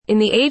In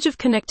the age of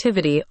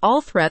connectivity,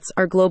 all threats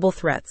are global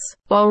threats.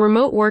 While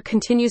remote work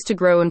continues to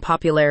grow in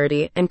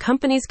popularity and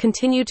companies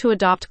continue to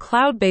adopt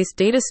cloud-based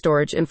data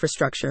storage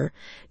infrastructure,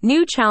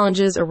 new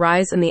challenges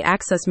arise in the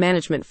access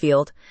management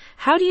field.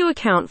 How do you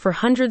account for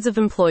hundreds of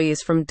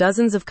employees from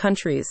dozens of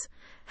countries?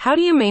 How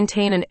do you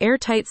maintain an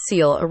airtight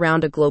seal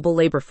around a global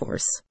labor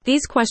force?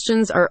 These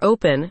questions are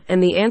open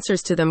and the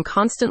answers to them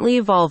constantly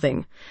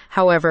evolving.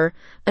 However,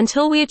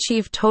 until we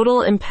achieve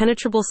total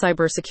impenetrable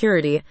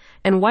cybersecurity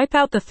and wipe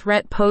out the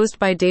threat posed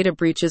by data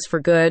breaches for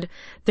good,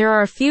 there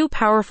are a few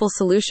powerful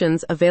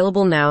solutions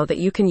available now that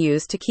you can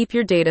use to keep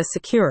your data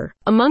secure.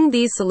 Among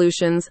these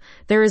solutions,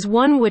 there is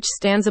one which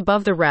stands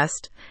above the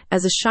rest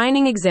as a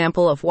shining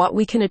example of what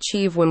we can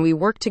achieve when we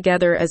work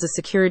together as a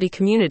security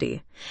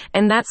community.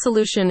 And that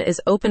solution is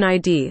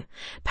OpenID,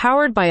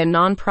 powered by a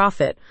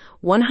non-profit,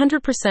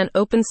 100%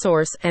 open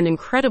source and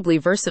incredibly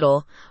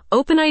versatile.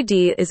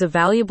 OpenID is a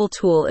valuable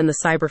tool in the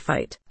cyber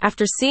fight.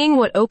 After seeing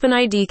what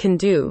OpenID can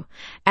do,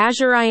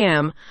 Azure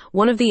IM,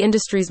 one of the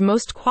industry's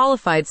most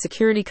qualified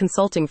security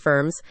consulting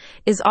firms,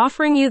 is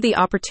offering you the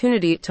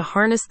opportunity to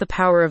harness the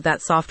power of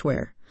that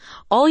software.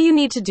 All you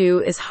need to do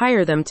is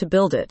hire them to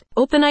build it.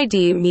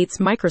 OpenID meets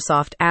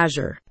Microsoft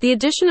Azure. The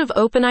addition of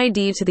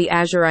OpenID to the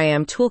Azure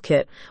IM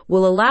toolkit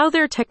will allow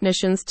their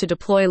technicians to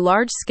deploy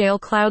large-scale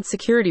cloud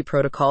security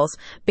protocols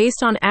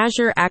based on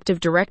Azure Active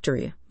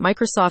Directory,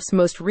 Microsoft's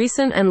most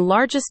recent and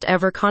largest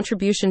ever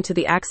contribution to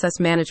the access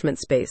management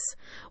space.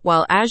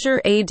 While Azure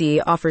AD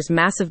offers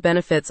massive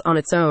benefits on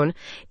its own,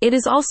 it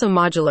is also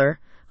modular,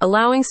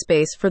 allowing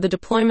space for the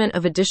deployment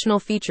of additional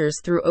features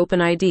through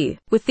OpenID.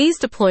 With these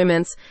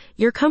deployments,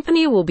 your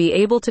company will be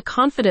able to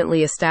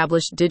confidently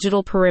establish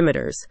digital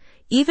perimeters,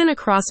 even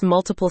across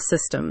multiple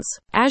systems.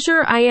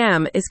 Azure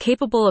IM is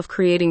capable of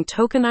creating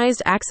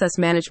tokenized access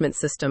management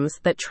systems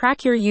that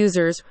track your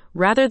users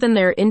rather than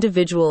their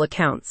individual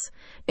accounts,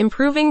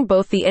 improving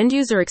both the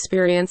end-user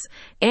experience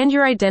and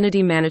your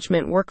identity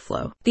management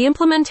workflow. The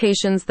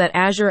implementations that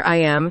Azure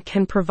IM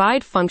can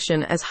provide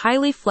function as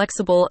highly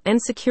flexible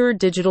and secure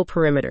digital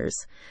perimeters.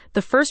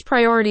 The first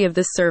priority of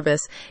this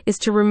service is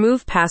to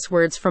remove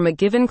passwords from a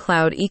given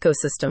cloud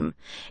ecosystem,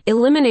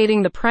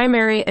 eliminating the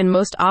primary and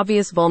most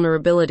obvious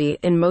vulnerability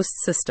in most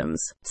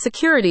systems: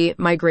 security,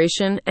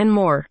 migration, and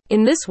more.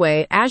 In this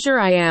way, Azure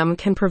IM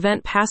can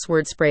prevent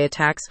password spray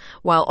attacks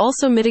while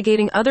also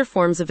mitigating other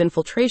forms of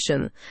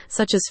infiltration,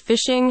 such as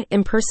phishing,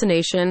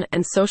 impersonation,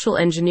 and social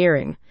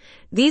engineering.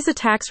 These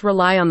attacks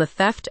rely on the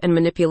theft and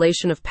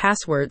manipulation of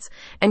passwords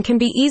and can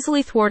be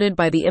easily thwarted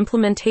by the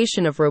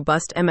implementation of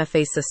robust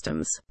MFA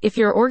systems. If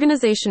your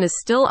organization is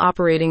still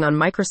operating on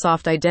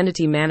Microsoft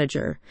Identity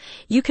Manager,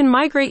 you can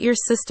migrate your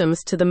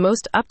systems to the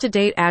most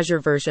up-to-date Azure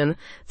version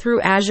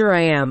through Azure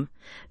IM.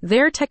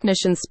 Their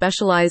technicians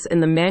specialize in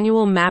the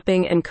manual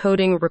mapping and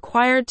coding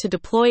required to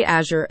deploy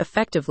Azure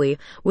effectively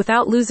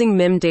without losing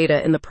MIM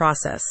data in the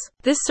process.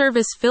 This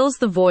service fills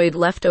the void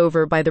left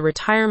over by the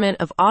retirement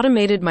of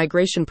automated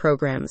migration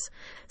programs,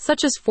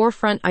 such as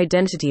Forefront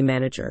Identity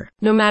Manager.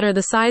 No matter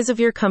the size of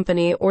your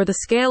company or the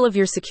scale of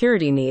your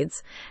security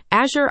needs,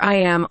 Azure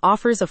IM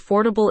offers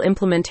affordable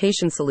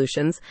implementation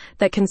solutions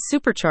that can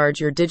supercharge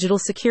your digital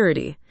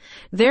security.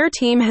 Their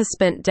team has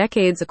spent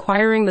decades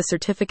acquiring the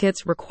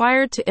certificates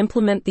required to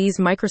implement these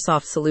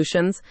Microsoft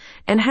solutions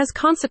and has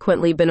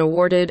consequently been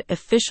awarded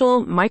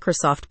official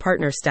Microsoft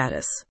partner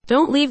status.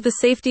 Don't leave the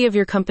safety of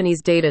your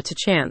company's data to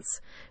chance.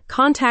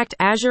 Contact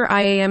Azure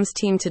IAM's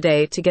team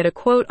today to get a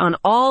quote on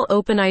all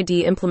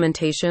OpenID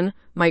implementation,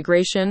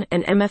 migration,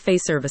 and MFA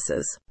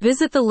services.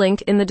 Visit the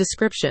link in the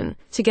description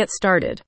to get started.